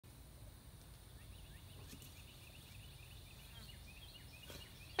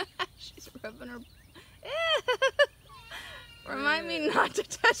rubbing her. Remind me not to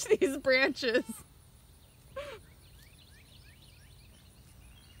touch these branches.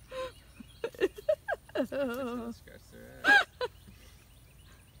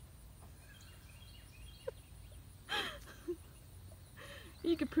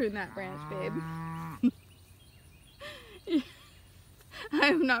 You could prune that branch, babe.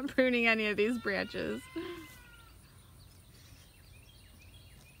 I'm not pruning any of these branches.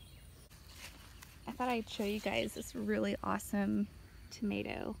 I thought I'd show you guys this really awesome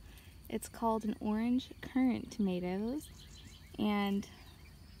tomato. It's called an orange currant tomatoes, and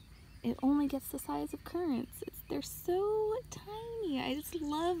it only gets the size of currants. They're so tiny. I just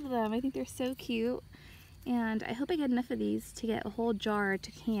love them. I think they're so cute. And I hope I get enough of these to get a whole jar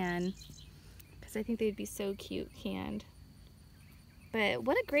to can, because I think they'd be so cute canned. But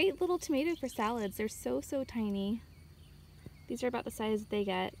what a great little tomato for salads. They're so, so tiny. These are about the size they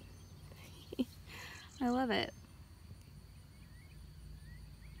get. I love it.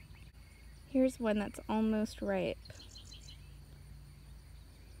 Here's one that's almost ripe.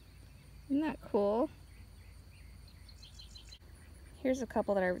 Isn't that cool? Here's a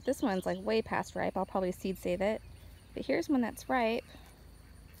couple that are, this one's like way past ripe. I'll probably seed save it. But here's one that's ripe.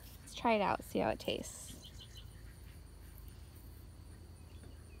 Let's try it out, see how it tastes.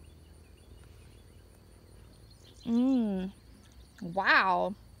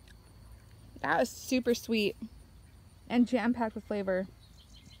 Wow. That was super sweet and jam-packed with flavor.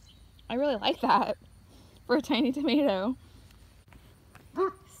 I really like that for a tiny tomato.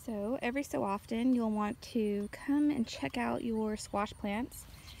 So every so often you'll want to come and check out your squash plants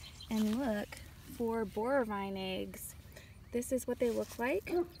and look for borer vine eggs. This is what they look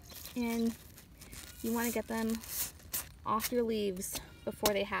like, and you want to get them off your leaves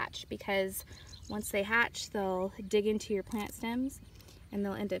before they hatch, because once they hatch they'll dig into your plant stems and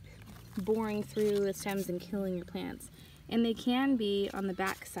they'll end up boring through the stems and killing your plants. And they can be on the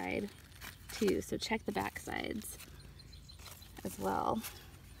back side too, so check the back sides as well.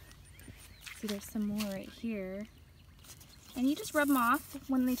 See, there's some more right here. And you just rub them off.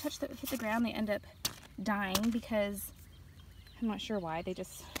 When they hit the ground, they end up dying, because I'm not sure why. They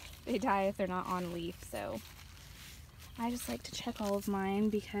die if they're not on a leaf. So I just like to check all of mine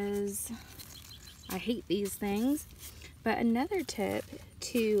because I hate these things. But another tip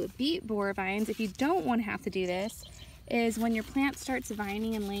to beat borer vines, if you don't want to have to do this, is when your plant starts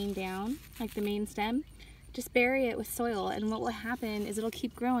vining and laying down, like the main stem, just bury it with soil, and what will happen is it'll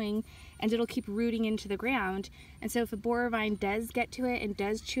keep growing and it'll keep rooting into the ground. And so if a borer vine does get to it and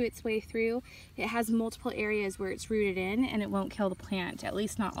does chew its way through, it has multiple areas where it's rooted in and it won't kill the plant, at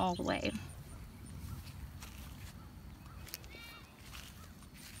least not all the way.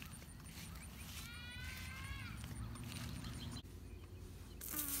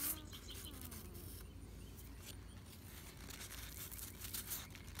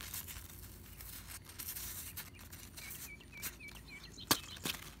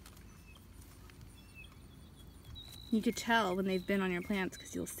 You could tell when they've been on your plants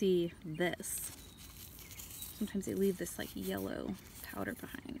because you'll see this. Sometimes they leave this like yellow powder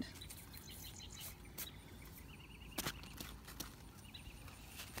behind.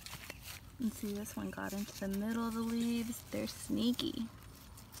 And see, this one got into the middle of the leaves. They're sneaky.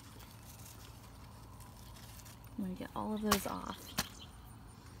 I'm gonna get all of those off.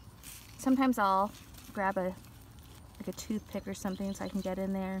 Sometimes I'll grab a toothpick or something so I can get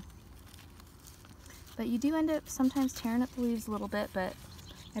in there. But you do end up sometimes tearing up the leaves a little bit, but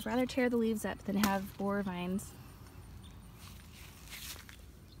I'd rather tear the leaves up than have borer vines.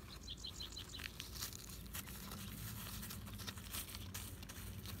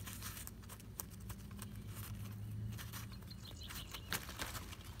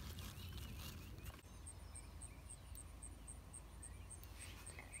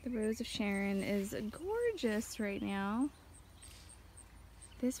 The Rose of Sharon is gorgeous right now.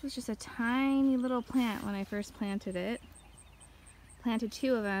 This was just a tiny little plant when I first planted it. Planted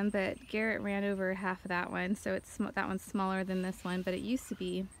 2 of them, but Garrett ran over half of that one, so that one's smaller than this one, but it used to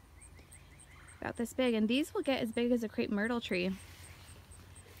be about this big, and these will get as big as a crepe myrtle tree.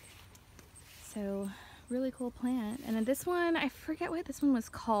 So really cool plant. And then this one, I forget what this one was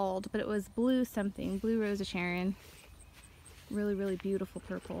called, but it was blue something, Blue Rose of Sharon. Really, really beautiful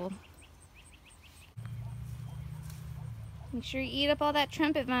purple. Make sure you eat up all that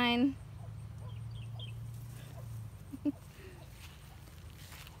trumpet vine. Did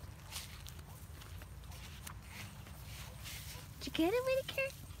you get it, Whitaker?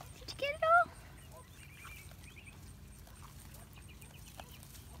 Did you get it all?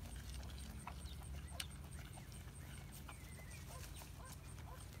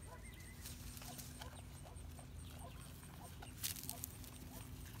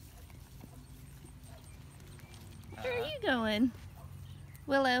 you going?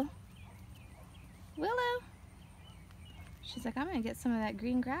 Willow. Willow. She's like, I'm gonna get some of that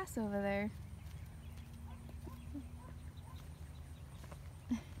green grass over there.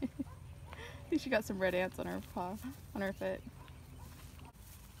 She got some red ants on her paw, on her foot.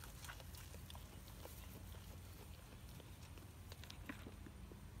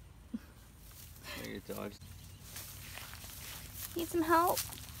 Your dogs. Need some help?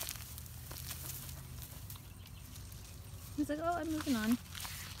 He's like, oh, I'm moving on.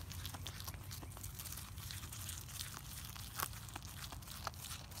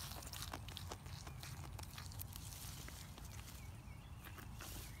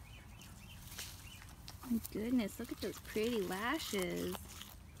 My goodness, look at those pretty lashes. Look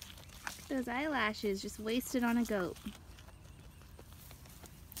at those eyelashes just wasted on a goat.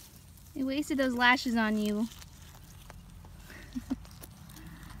 They wasted those lashes on you.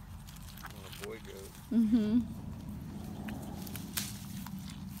 Oh, boy goat. Mm-hmm.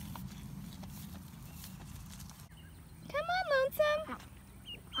 Come on, Lonesome.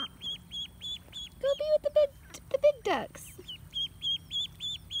 Go be with the big ducks.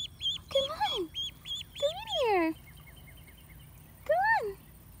 Come on. Go in here. Go on.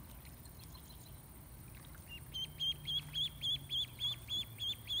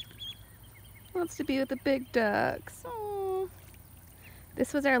 Wants to be with the big ducks. Aww.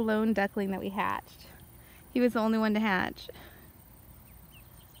 This was our lone duckling that we hatched. He was the only one to hatch.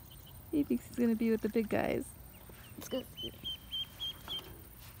 He thinks he's gonna be with the big guys. Let's go see.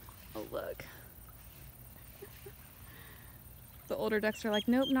 Oh, look. The older ducks are like,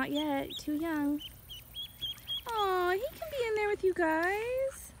 nope, not yet. Too young. Aw, he can be in there with you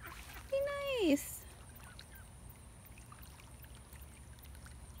guys. Be nice.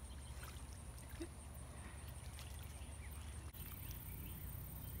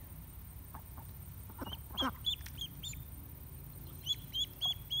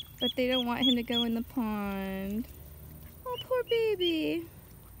 But they don't want him to go in the pond. Oh, poor baby.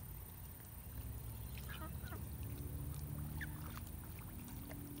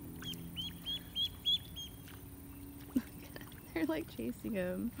 They're like chasing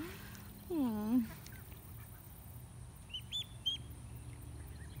him. Aww.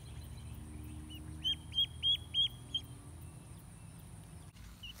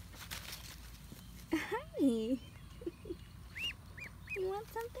 Hi. You want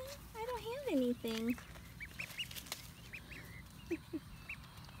something? I don't have anything.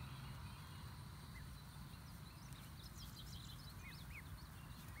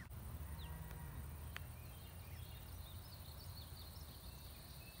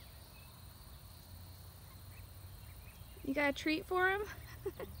 You got a treat for him?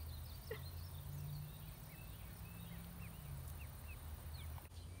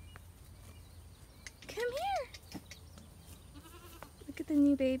 Come here. Look at the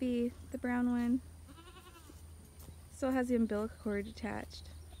new baby, the brown one. Still has the umbilical cord attached.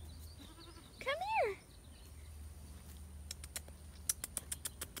 Come here.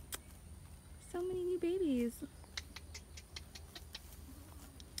 So many new babies.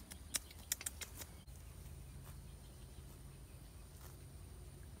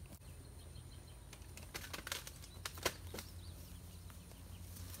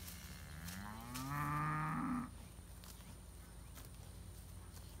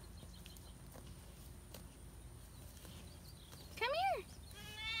 Come here.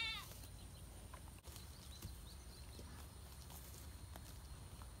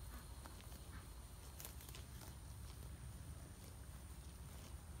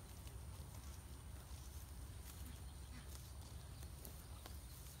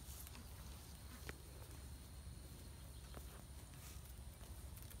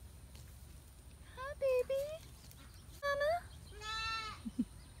 Hi, baby. Mama.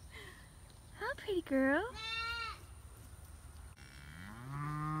 Hi, pretty girl.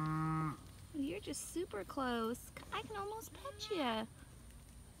 You're just super close. I can almost pet you.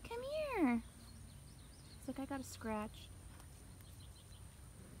 Come here. It's like I got a scratch.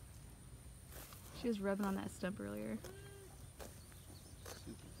 She was rubbing on that stump earlier.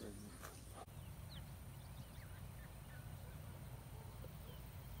 Super pregnant.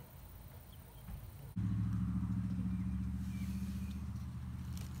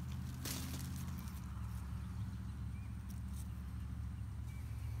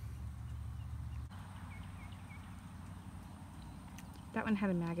 That one had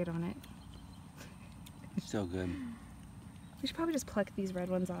a maggot on it. Still good. We should probably just pluck these red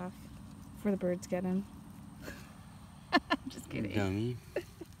ones off before the birds get them. Just kidding. Dummy.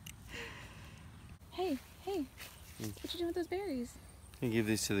 Hey, what you doing with those berries? I give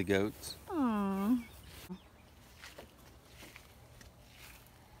these to the goats. Aww.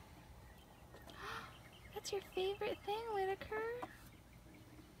 What's your favorite thing, Whitaker?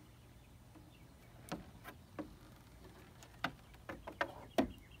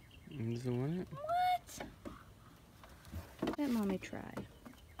 Doesn't want it? What? Let Mommy try.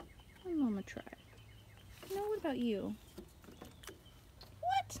 Let Mama try. No, what about you?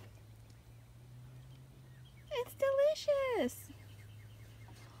 What? It's delicious.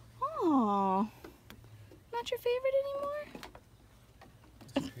 Oh, not your favorite anymore?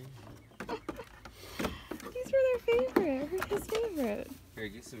 These were their favorite. His favorite. Here,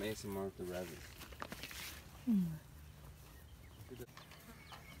 get some ASMR with the rabbit.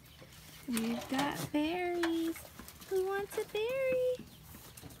 We've got berries. Who wants a berry?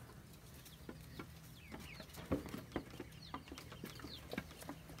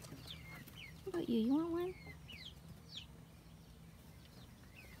 What about you? You want one?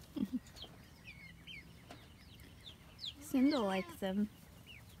 Sindel likes them.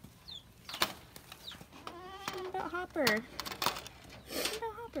 What about Hopper? What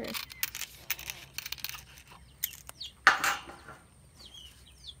about Hopper?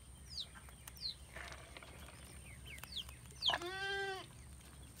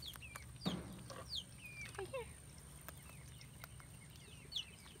 Right here.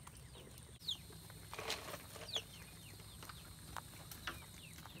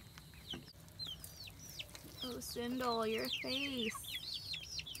 Oh, Sindel, your face.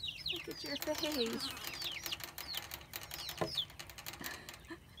 Look at your face.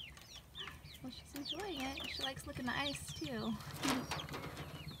 Well, she's enjoying it. She likes licking the ice, too.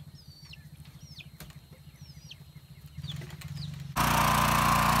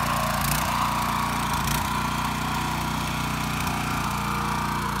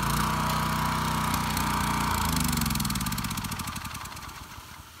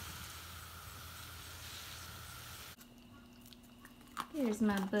 Here's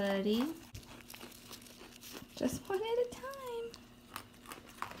my buddy. Just one at a time.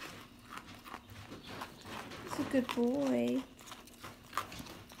 He's a good boy.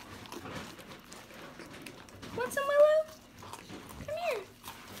 Want some, Willow? Come here.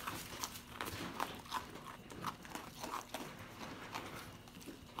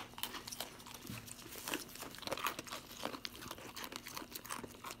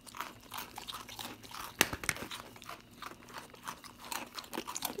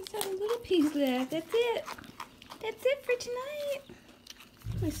 Just have a little piece left. That's it. That's it for tonight.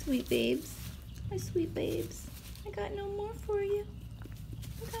 My sweet babes. My sweet babes. I got no more for you.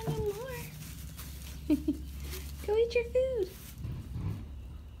 I got no more. Go eat your food.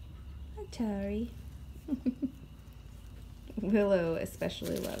 Atari. Willow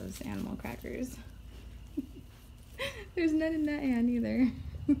especially loves animal crackers. There's none in that hand either.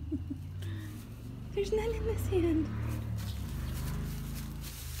 There's none in this hand.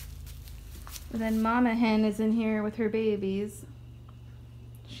 But then Mama Hen is in here with her babies.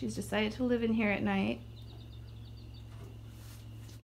 She's decided to live in here at night.